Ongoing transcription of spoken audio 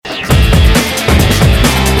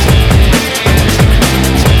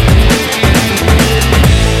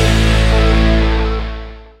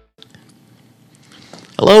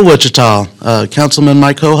Hello, Wichita. Councilman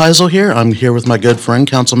Mike Hoheisel here. I'm here with my good friend,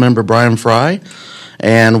 Councilmember Bryan Frye,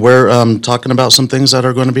 and we're talking about some things that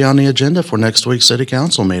are going to be on the agenda for next week's City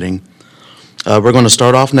Council meeting. We're going to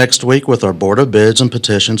start off next week with our Board of Bids and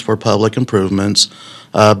petitions for public improvements,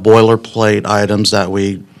 boilerplate items that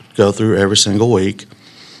we go through every single week.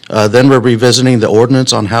 Then we're revisiting the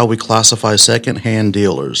ordinance on how we classify second-hand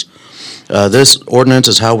dealers. This ordinance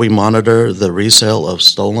is how we monitor the resale of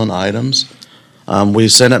stolen items. We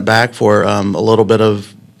sent it back for a little bit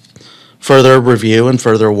of further review and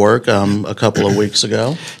further work a couple of weeks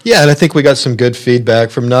ago. Yeah, and I think we got some good feedback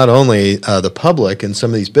from not only the public and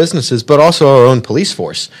some of these businesses, but also our own police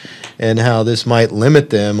force, and how this might limit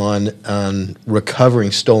them on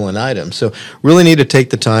recovering stolen items. So really need to take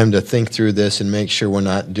the time to think through this and make sure we're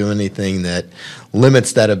not doing anything that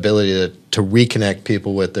limits that ability to reconnect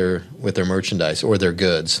people with their merchandise or their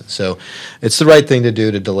goods. So it's the right thing to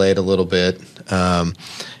do to delay it a little bit.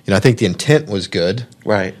 I think the intent was good.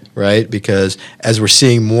 Right, because as we're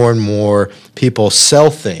seeing more and more people sell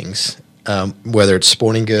things, whether it's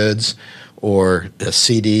sporting goods or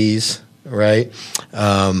CDs, right,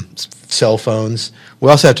 cell phones, we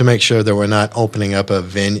also have to make sure that we're not opening up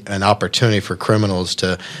an opportunity for criminals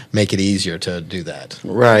to make it easier to do that.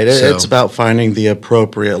 Right. It's about finding the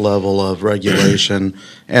appropriate level of regulation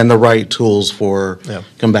and the right tools for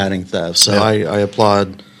combating theft. So I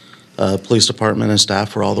applaud police department and staff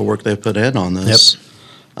for all the work they've put in on this.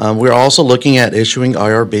 We're also looking at issuing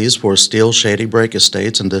IRBs for Steel Shady Break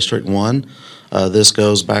Estates in District 1. This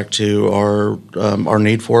goes back to our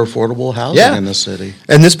need for affordable housing in the city.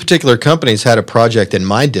 And this particular company's had a project in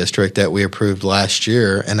my district that we approved last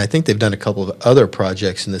year, and I think they've done a couple of other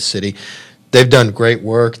projects in the city. They've done great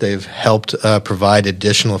work. They've helped provide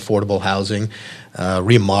additional affordable housing,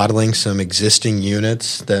 remodeling some existing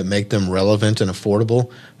units that make them relevant and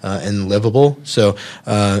affordable and livable. So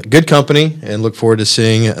good company, and look forward to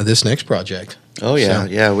seeing this next project. Oh,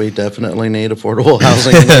 yeah. We definitely need affordable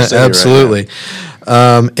housing in the city. Absolutely.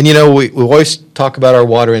 Right and, we always talk about our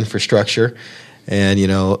water infrastructure. And,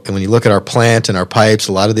 and when you look at our plant and our pipes,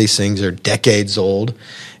 a lot of these things are decades old.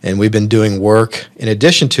 And we've been doing work, in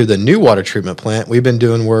addition to the new water treatment plant, we've been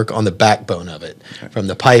doing work on the backbone of it, from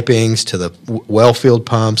the pipings to the well field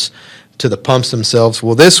pumps to the pumps themselves.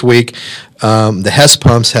 Well, this week, the HES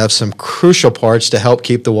pumps have some crucial parts to help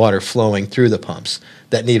keep the water flowing through the pumps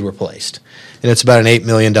that need replaced. And it's about an $8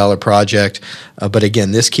 million project. But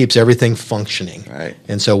again, this keeps everything functioning. Right.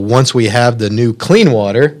 And so once we have the new clean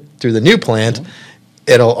water through the new plant,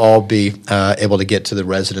 it'll all be able to get to the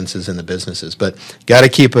residences and the businesses. But got to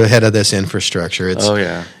keep ahead of this infrastructure.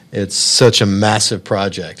 It's such a massive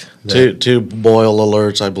project. Two boil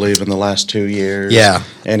alerts, I believe, in the last 2 years. Yeah.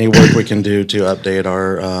 Any work we can do to update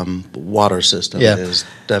our water system is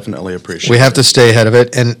definitely appreciated. We have to stay ahead of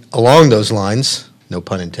it. And along those lines, no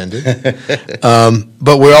pun intended,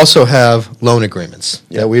 but we also have loan agreements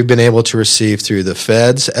that we've been able to receive through the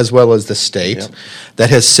feds as well as the state that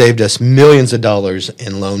has saved us millions of dollars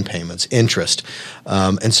in loan payments, interest.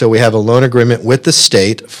 And so we have a loan agreement with the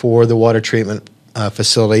state for the water treatment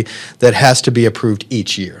facility that has to be approved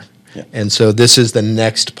each year. And so this is the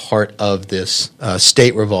next part of this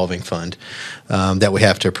state revolving fund that we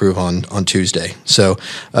have to approve on Tuesday. So,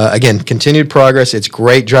 again, continued progress. It's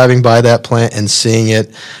great driving by that plant and seeing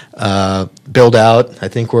it build out. I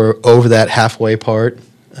think we're over that halfway part.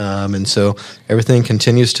 And so everything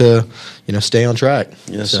continues to, stay on track.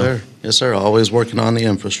 Yes, sir. Yes, sir. Always working on the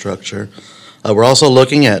infrastructure. We're also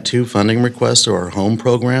looking at 2 funding requests to our home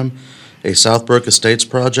program, a Southbrook Estates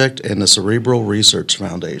project, and the Cerebral Research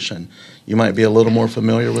Foundation. You might be a little more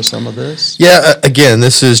familiar with some of this? Yeah, again,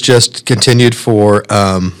 this is just continued for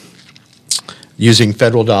using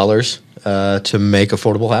federal dollars to make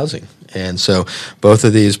affordable housing. And so both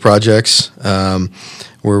of these projects,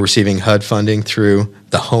 we're receiving HUD funding through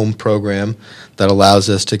the home program that allows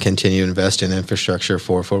us to continue to invest in infrastructure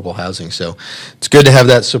for affordable housing. So it's good to have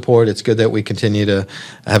that support. It's good that we continue to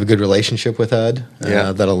have a good relationship with HUD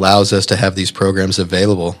that allows us to have these programs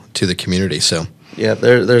available to the community. So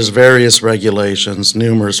there's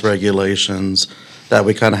numerous regulations that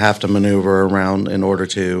we kind of have to maneuver around in order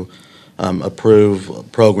to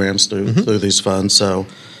approve programs through these funds. So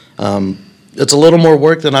it's a little more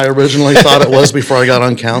work than I originally thought it was before I got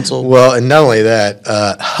on council. Well, and not only that,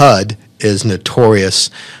 HUD is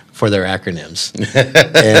notorious for their acronyms.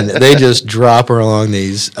 And they just drop along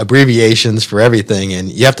these abbreviations for everything, and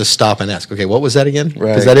you have to stop and ask, okay, what was that again?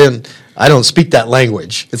 Because I don't speak that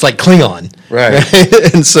language. It's like Klingon.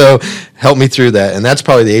 Right. And so help me through that. And that's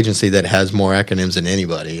probably the agency that has more acronyms than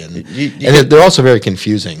anybody. And, they're also very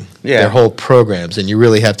confusing, their whole programs, and you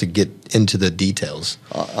really have to get into the details.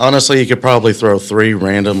 Honestly, you could probably throw 3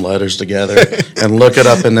 random letters together and look it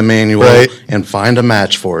up in the manual and find a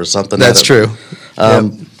match for it, something. That's true.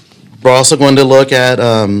 We're also going to look at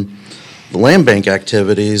the land bank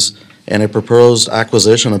activities and a proposed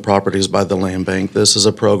acquisition of properties by the land bank. This is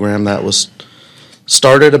a program that was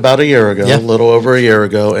started about a year ago, a little over a year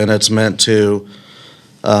ago, and it's meant to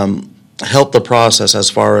help the process as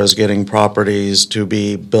far as getting properties to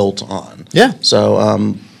be built on. Yeah.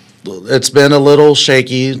 So it's been a little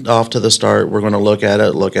shaky off to the start. We're going to look at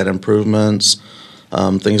it, look at improvements,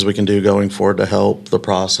 things we can do going forward to help the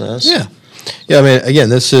process. Yeah. Yeah, I mean, again,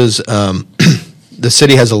 this is the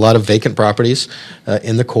city has a lot of vacant properties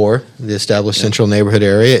in the core, the established central neighborhood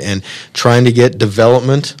area, and trying to get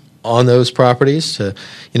development on those properties. The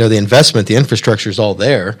investment, the infrastructure is all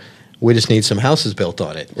there. We just need some houses built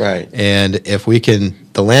on it. Right. And if we can,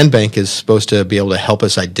 the land bank is supposed to be able to help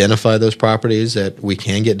us identify those properties that we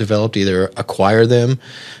can get developed, either acquire them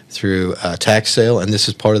through a tax sale, and this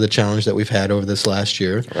is part of the challenge that we've had over this last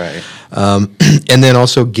year. Right. And then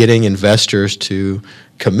also getting investors to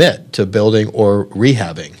commit to building or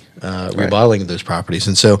rehabbing, remodeling those properties.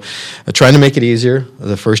 And so trying to make it easier.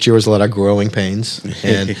 The first year was a lot of growing pains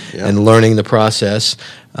and and learning the process.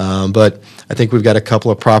 But I think we've got a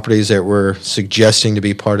couple of properties that we're suggesting to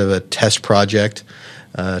be part of a test project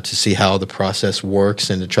to see how the process works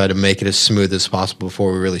and to try to make it as smooth as possible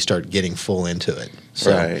before we really start getting full into it.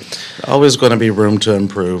 So, right. Always going to be room to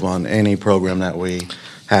improve on any program that we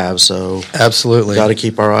have, so absolutely got to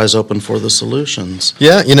keep our eyes open for the solutions.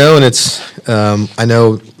 Yeah, and it's I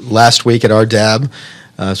know last week at our DAB,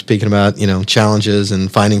 speaking about challenges and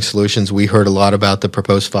finding solutions, we heard a lot about the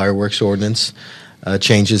proposed fireworks ordinance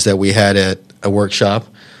changes that we had at a workshop.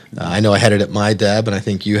 I know I had it at my DAB, and I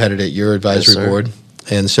think you had it at your advisory board.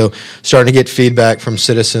 And so starting to get feedback from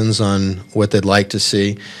citizens on what they'd like to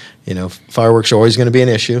see. Fireworks are always going to be an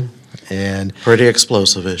issue. And pretty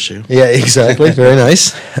explosive issue. Yeah, exactly. Very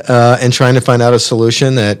nice. And trying to find out a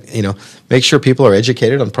solution that, make sure people are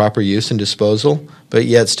educated on proper use and disposal, but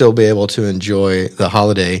yet still be able to enjoy the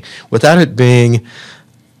holiday without it being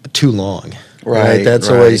too long. Right. That's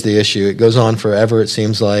always the issue. It goes on forever, it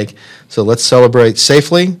seems like. So let's celebrate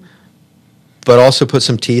safely, but also put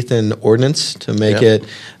some teeth in ordinance to make it,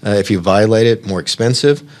 if you violate it, more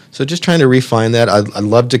expensive. So just trying to refine that. I'd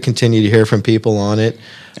love to continue to hear from people on it.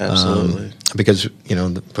 Absolutely. Because,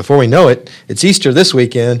 before we know it, it's Easter this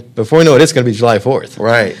weekend. Before we know it, it's going to be July 4th.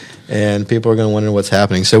 Right. And people are going to wonder what's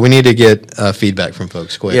happening. So we need to get feedback from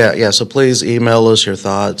folks quick. Yeah. So please email us your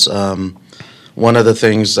thoughts. One of the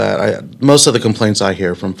things that most of the complaints I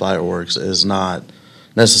hear from fireworks is not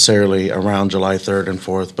necessarily around July 3rd and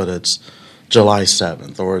 4th, but it's July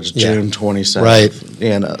 7th or it's June 27th. Right.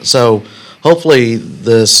 And so hopefully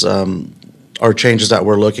this, our changes that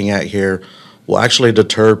we're looking at here will actually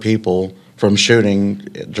deter people from shooting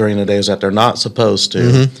during the days that they're not supposed to.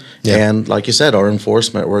 Mm-hmm. Yep. And like you said, our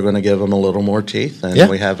enforcement, we're going to give them a little more teeth than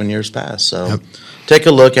we have in years past. So take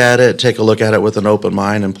a look at it. Take a look at it with an open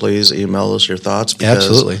mind, and please email us your thoughts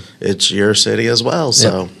because it's your city as well.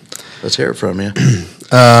 So let's hear it from you.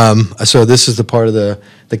 So this is the part of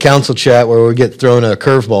the council chat where we get thrown a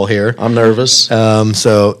curveball here. I'm nervous.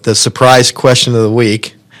 So the surprise question of the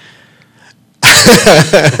week.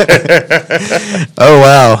 Oh,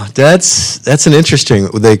 wow. That's an interesting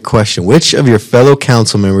question. Which of your fellow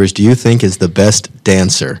council members do you think is the best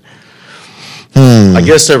dancer? I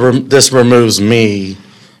guess this removes me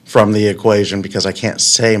from the equation because I can't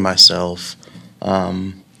say myself.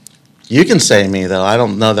 You can say me, though. I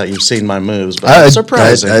don't know that you've seen my moves, but it's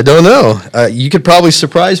surprising. I don't know. You could probably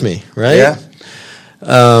surprise me, right? Yeah.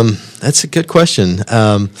 That's a good question.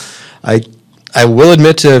 I will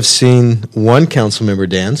admit to have seen one council member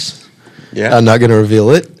dance. Yeah. I'm not going to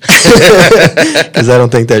reveal it because I don't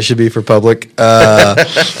think that should be for public. But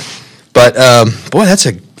boy,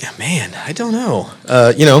 man, I don't know.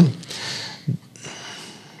 I'm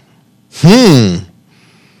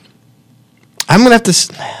going to have to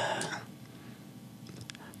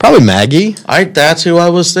probably Maggie. That's who I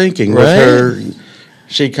was thinking. Right? With her,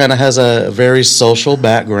 she kind of has a very social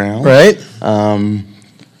background. Right.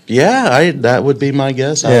 That would be my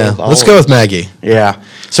guess. Yeah, let's go with Maggie. Yeah.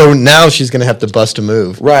 So now she's going to have to bust a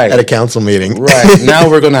move at a council meeting. Right. Now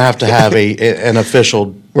we're going to have an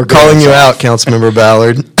official. We're calling you out, Councilmember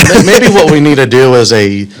Ballard. maybe what we need to do is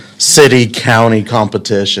a city-county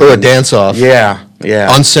competition. Or a dance-off. Yeah,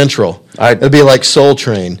 yeah. On Central. It'd be like Soul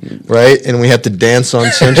Train, right? And we have to dance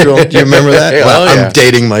on Central. Do you remember that? Well, yeah. I'm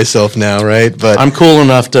dating myself now, right? But I'm cool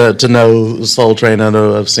enough to know Soul Train. I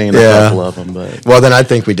know I've seen a couple of them, but well, then I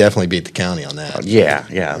think we definitely beat the county on that. yeah.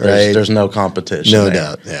 There's no competition. No there.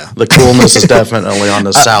 doubt. Yeah. The coolness is definitely on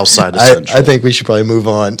the south side of Central. I think we should probably move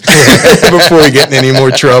on before we get in any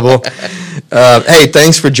more trouble. Hey,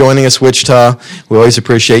 thanks for joining us, Wichita. We always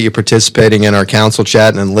appreciate you participating in our council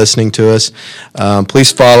chat and listening to us.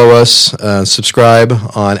 Please follow us, subscribe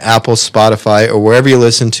on Apple, Spotify, or wherever you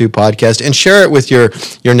listen to podcasts, and share it with your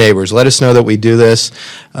neighbors. Let us know that we do this.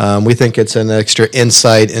 We think it's an extra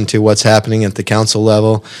insight into what's happening at the council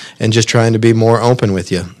level and just trying to be more open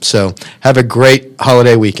with you. So have a great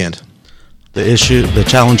holiday weekend. The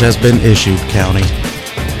challenge has been issued, County.